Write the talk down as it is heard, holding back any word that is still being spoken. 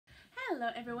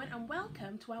Hello everyone and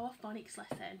welcome to our phonics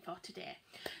lesson for today.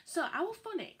 So our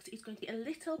phonics is going to be a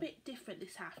little bit different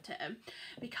this half term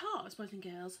because, boys and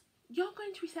girls, you're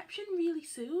going to reception really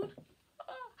soon.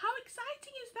 Oh, how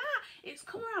exciting is that? It's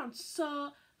come around so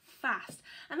fast,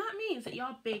 and that means that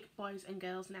you're big boys and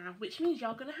girls now, which means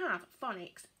you're going to have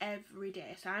phonics every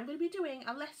day. So I'm going to be doing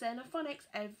a lesson of phonics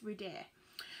every day.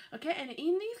 Okay, and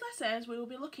in these lessons we will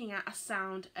be looking at a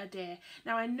sound a day.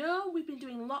 Now I know we've been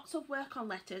doing lots of work on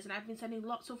letters and I've been sending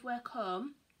lots of work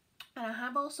home, and I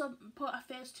have also put a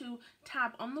phase 2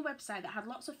 tab on the website that had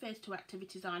lots of phase 2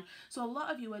 activities on, so a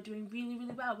lot of you are doing really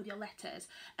well with your letters,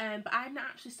 but I've not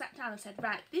actually sat down and said,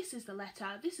 right, this is the letter,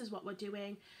 this is what we're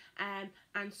doing, and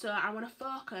so I want to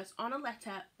focus on a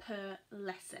letter per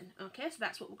lesson. Okay, so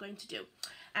that's what we're going to do,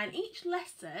 and each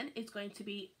lesson is going to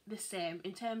be the same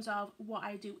in terms of what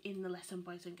I do in the lesson,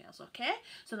 boys and girls. Okay,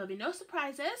 so there'll be no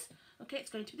surprises. Okay,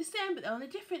 it's going to be the same, but the only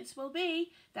difference will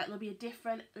be that there'll be a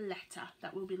different letter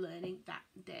that we'll be learning that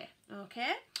day.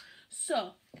 Okay,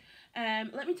 so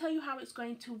let me tell you how it's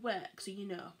going to work so you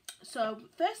know. So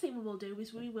first thing we will do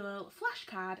is we will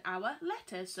flashcard our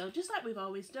letters, so just like we've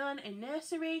always done in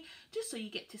nursery, just so you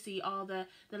get to see all the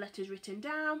letters written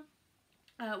down.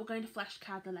 We're going to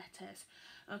flashcard the letters.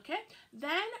 Okay,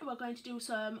 then we're going to do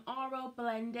some oral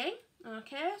blending.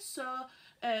 Okay, so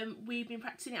we've been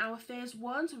practicing our phase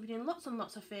 1, so we've been doing lots and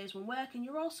lots of phase 1 work, and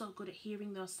you're also good at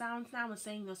hearing those sounds now and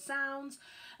saying those sounds.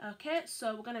 Okay,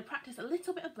 so we're going to practice a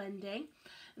little bit of blending.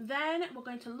 Then we're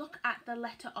going to look at the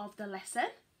letter of the lesson.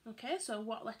 Okay, so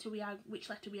which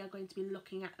letter we are going to be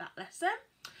looking at that lesson.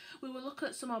 We will look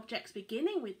at some objects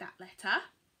beginning with that letter.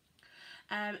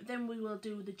 Then we will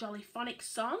do the Jolly Phonics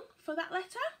song for that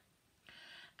letter.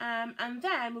 And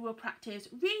then we will practice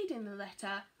reading the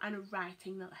letter and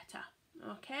writing the letter.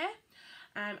 Okay,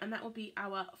 and that will be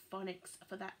our phonics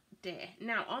for that day.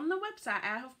 Now on the website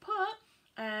I have put,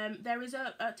 there is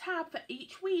a tab for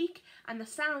each week and the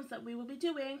sounds that we will be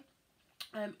doing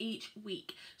each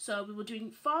week. So we were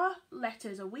doing 4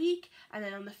 letters a week, and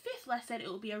then on the 5th lesson it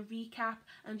will be a recap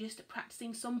and just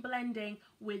practicing some blending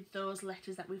with those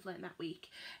letters that we've learned that week.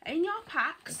 In your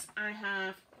packs I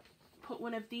have put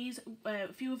one of these,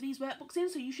 a few of these workbooks in,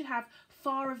 so you should have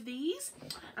 4 of these,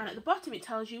 and at the bottom it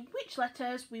tells you which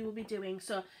letters we will be doing.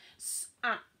 So S,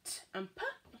 AT and P,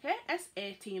 okay, S,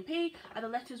 A, T and P are the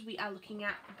letters we are looking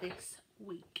at this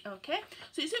week. Okay,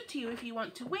 so it's up to you if you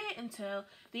want to wait until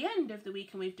the end of the week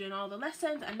and we've done all the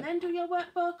lessons and then do your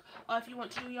workbook, or if you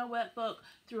want to do your workbook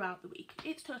throughout the week.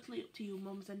 It's totally up to you,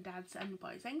 mums and dads and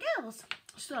boys and girls.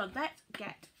 So let's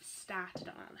get started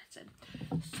on our lesson.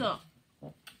 So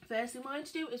first thing we're going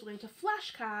to do is we're going to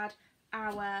flashcard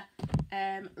our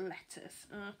letters.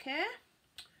 Okay,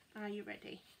 are you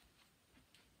ready?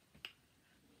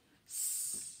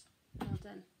 S, well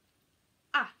done.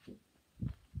 A,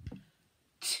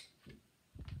 T,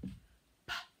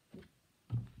 P,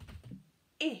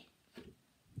 I,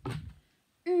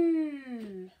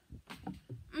 N,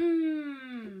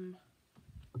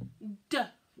 D,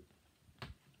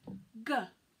 G, O,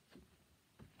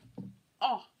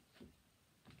 O,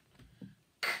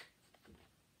 B,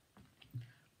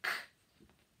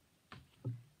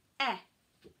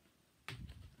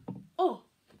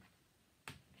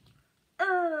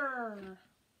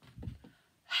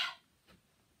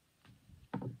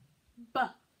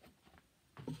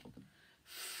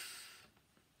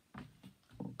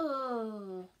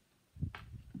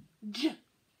 J,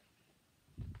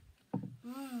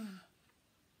 W,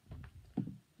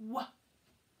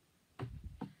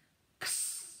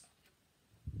 X,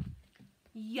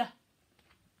 Y, Z.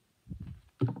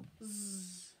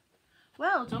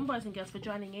 Well done, boys and girls, for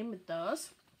joining in with those.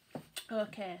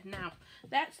 Okay, now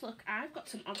let's look. I've got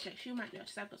some objects. You might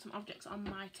notice I've got some objects on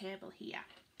my table here,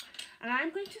 and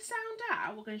I'm going to sound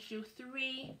out. We're going to do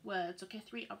 3 words, okay,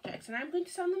 3 objects, and I'm going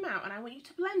to sound them out, and I want you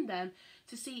to blend them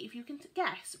to see if you can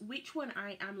guess which one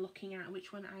I am looking at,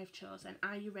 which one I've chosen.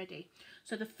 Are you ready?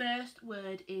 So the first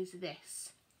word is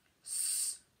this.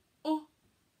 S, O,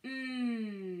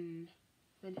 N.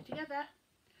 Blend it together.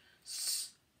 S,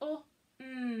 O,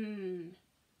 N.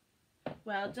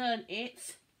 Well done.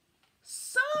 It's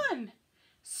sun.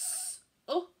 S,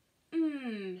 O,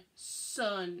 N.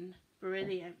 Sun.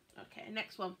 Brilliant. Okay,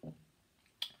 next one.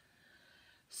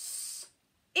 S,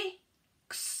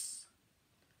 X.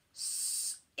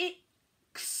 S,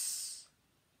 X.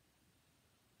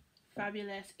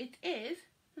 Fabulous. It is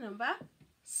number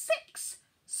 6.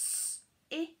 S,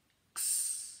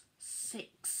 X.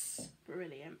 6.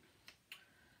 Brilliant.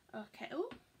 Okay. Oh,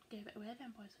 gave it away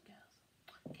then, boys and girls.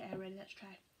 Okay, ready? Let's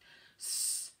try.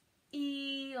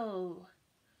 Eel.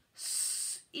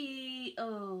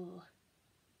 Eel.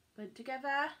 Put it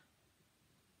together.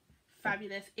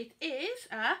 Fabulous. It is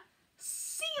a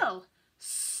seal.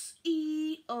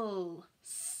 Seal.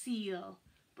 Seal.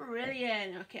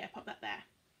 Brilliant. Okay, pop that there.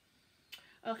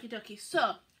 Okie dokie.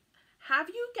 So, have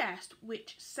you guessed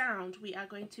which sound we are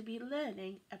going to be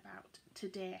learning about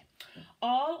today?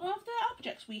 All of the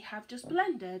objects we have just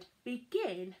blended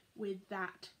begin with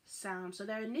that sound. So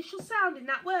their initial sound in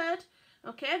that word,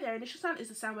 okay, their initial sound is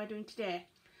the sound we're doing today.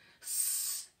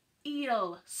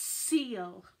 Eel,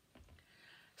 seal.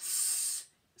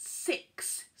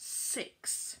 Six,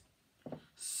 six.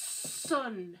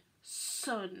 Sun,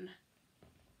 sun.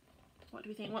 What do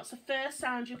we think? What's the first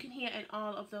sound you can hear in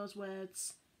all of those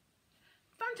words?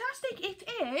 Fantastic, it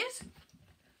is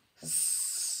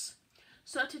S.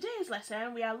 So today's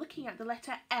lesson we are looking at the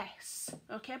letter S.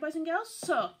 Okay, boys and girls?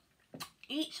 So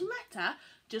each letter,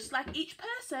 just like each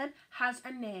person, has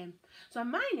a name. So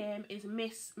my name is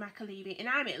Miss McAleavey, and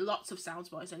I make lots of sounds,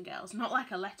 boys and girls, not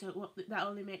like a letter that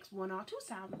only makes 1 or 2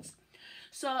 sounds.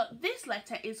 So this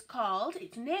letter is called,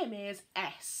 its name is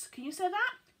S. Can you say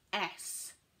that?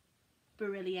 S.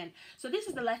 Brilliant. So this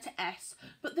is the letter S,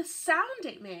 but the sound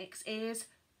it makes is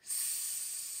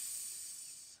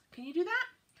S. Can you do that?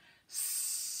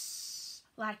 S,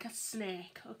 like a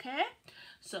snake, okay?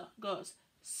 So it goes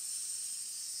S.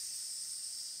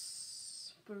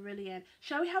 Brilliant.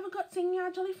 Shall we have a go at singing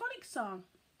our Jolly Phonics song?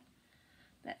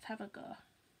 Let's have a go.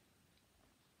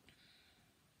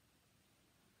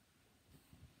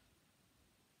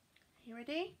 You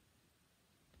ready?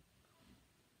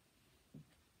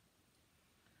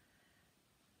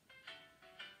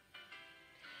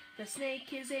 The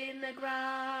snake is in the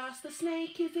grass, the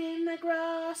snake is in the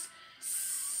grass,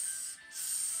 S,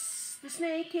 s, the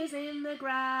snake is in the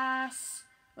grass.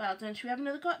 Well done, should we have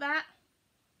another go at that?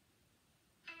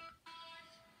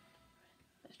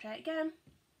 Let's try it again.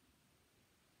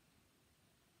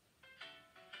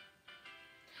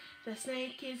 The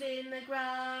snake is in the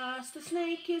grass, the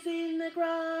snake is in the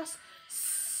grass,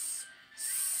 S,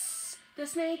 s, the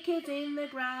snake is in the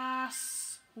grass.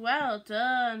 Well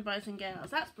done, boys and girls.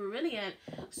 That's brilliant.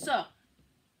 So,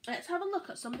 let's have a look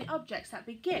at some of the objects that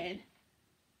begin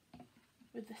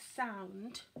with the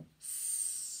sound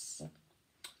S.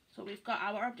 So we've got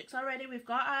our objects already. We've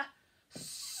got a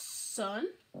sun,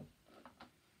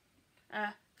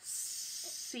 a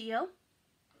seal,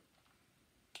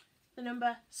 the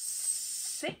number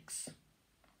 6.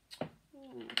 Ooh, do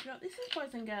you know what this is,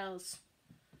 boys and girls?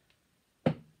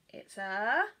 It's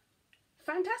a...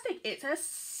 Fantastic, it's a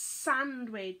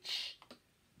sandwich.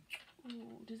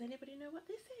 Ooh, does anybody know what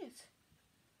this is?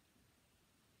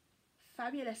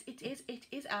 Fabulous, it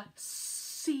is a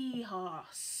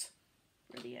seahorse.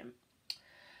 Brilliant.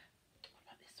 What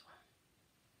about this one?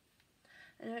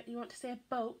 I know you want to say a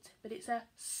boat, but it's a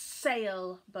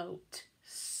sailboat.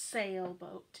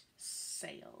 Sailboat.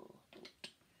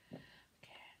 Sailboat. Okay,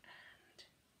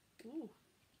 and... Ooh,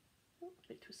 a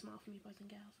bit too small for me, boys and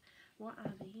girls. What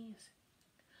are these?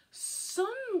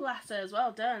 Sunglasses.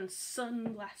 Well done,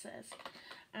 sunglasses.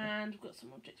 And we've got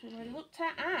some objects we've already looked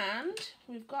at, and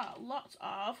we've got lots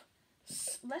of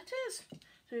letters.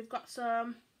 So we've got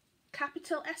some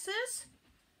capital S's.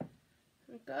 There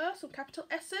we go, some capital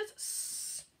S's.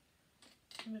 S.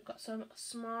 And we've got some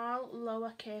small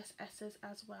lowercase S's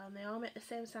as well, and they all make the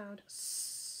same sound.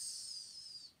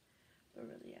 S.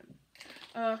 Brilliant.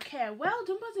 Okay, well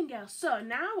done, boys and girls. So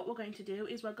now what we're going to do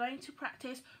is we're going to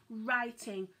practice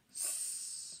writing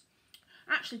S.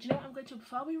 Actually, do you know what I'm going to do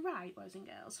before we write, boys and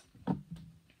girls?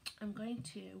 I'm going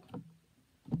to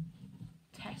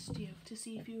test you to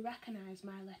see if you recognise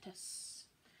my letter S.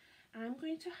 I'm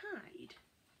going to hide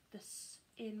the S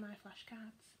in my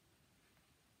flashcards.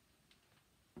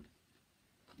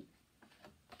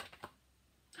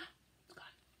 It's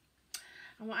gone.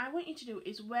 And what I want you to do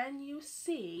is when you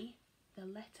see the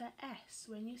letter S,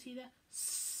 when you see the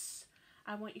S,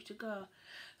 I want you to go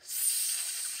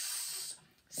S,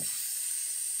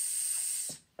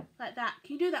 S, like that.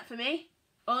 Can you do that for me?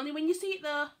 Only when you see it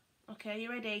though. Okay, you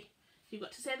ready? You've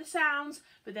got to say the sounds,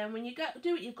 but then when you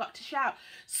do it, you've got to shout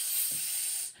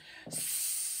S,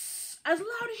 S, as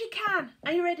loud as you can.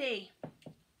 Are you ready?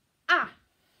 A,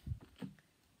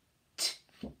 T,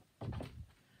 P,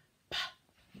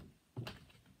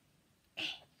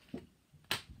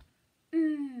 E,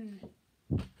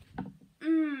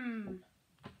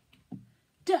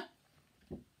 D,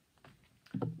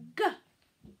 G,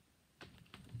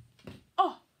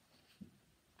 O,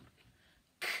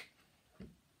 K,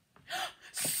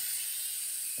 S.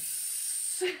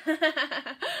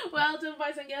 Well done,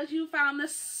 boys and girls, you found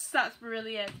this. That's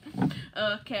brilliant.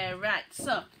 Okay, right,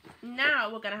 so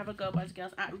now we're going to have a go, boys and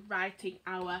girls, at writing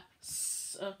our S.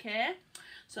 S, okay?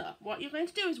 So what you're going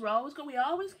to do is we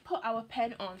always put our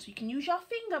pen on, so you can use your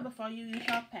finger before you use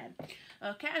your pen.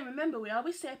 Okay, and remember we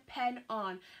always say pen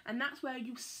on, and that's where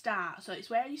you start. So it's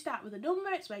where you start with a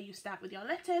number, it's where you start with your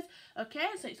letters, okay?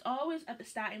 So it's always at the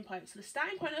starting point. So the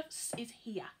starting point of S is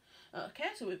here. Okay,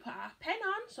 so we put our pen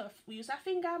on, so if we use our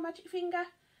finger, magic finger.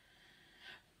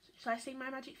 Shall I sing my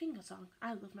magic finger song?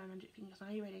 I love my magic finger song.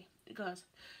 Are you ready? It goes,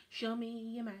 show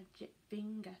me your magic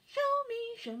finger, show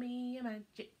me your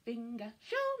magic finger,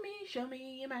 show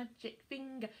me your magic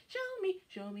finger, show me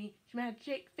your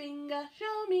magic finger,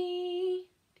 show me.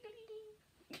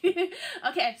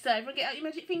 Okay, so everyone get out your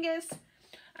magic fingers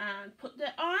and put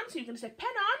the on. So you're going to say pen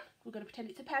on. We're going to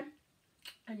pretend it's a pen.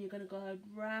 And you're going to go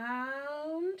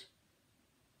round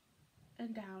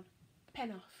and down.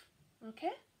 Pen off.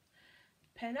 Okay?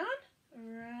 Pen on,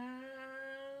 round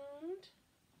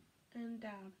and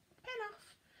down. Pen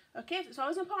off. Okay, so it's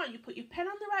always important you put your pen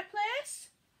on the right place,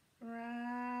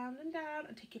 round and down,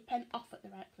 and take your pen off at the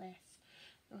right place.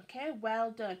 Okay, well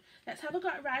done. Let's have a go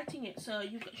at writing it. So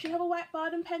you should have a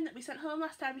whiteboard and pen that we sent home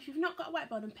last time. If you've not got a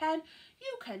whiteboard and pen,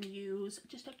 you can use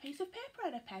just a piece of paper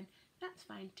and a pen. That's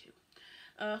fine too.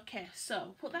 Okay,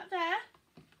 so put that there.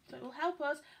 So it will help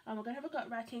us, and we're going to have a go at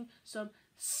writing some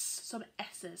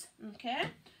S's.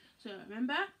 Okay, so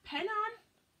remember, pen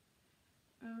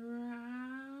on,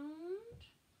 around,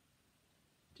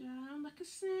 down like a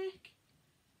snake,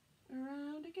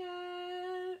 around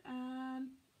again, and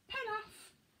pen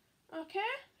off. Okay,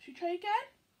 should we try again?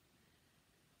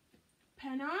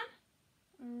 Pen on,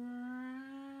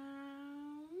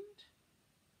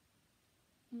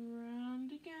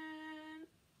 round again,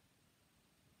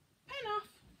 pen off.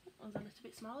 That was a little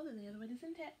bit smaller than the other one,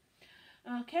 isn't it?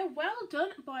 Okay, well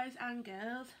done, boys and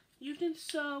girls. You've done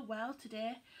so well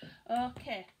today.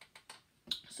 Okay,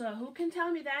 so who can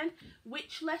tell me then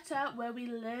which letter were we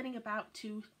learning about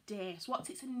today? So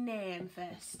what's its name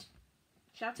first?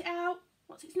 Shout it out.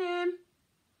 What's its name?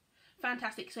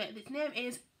 Fantastic. So its name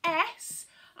is S.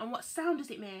 And what sound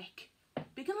does it make?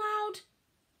 Big and loud.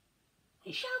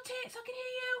 You shout it so I can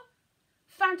hear you.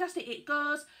 Fantastic. It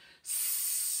goes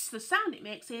S. The sound it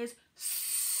makes is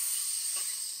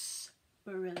S.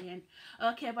 Brilliant.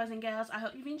 Okay, boys and girls, I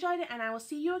hope you've enjoyed it, and I will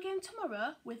see you again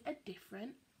tomorrow with a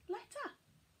different letter.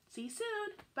 See you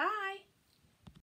soon. Bye.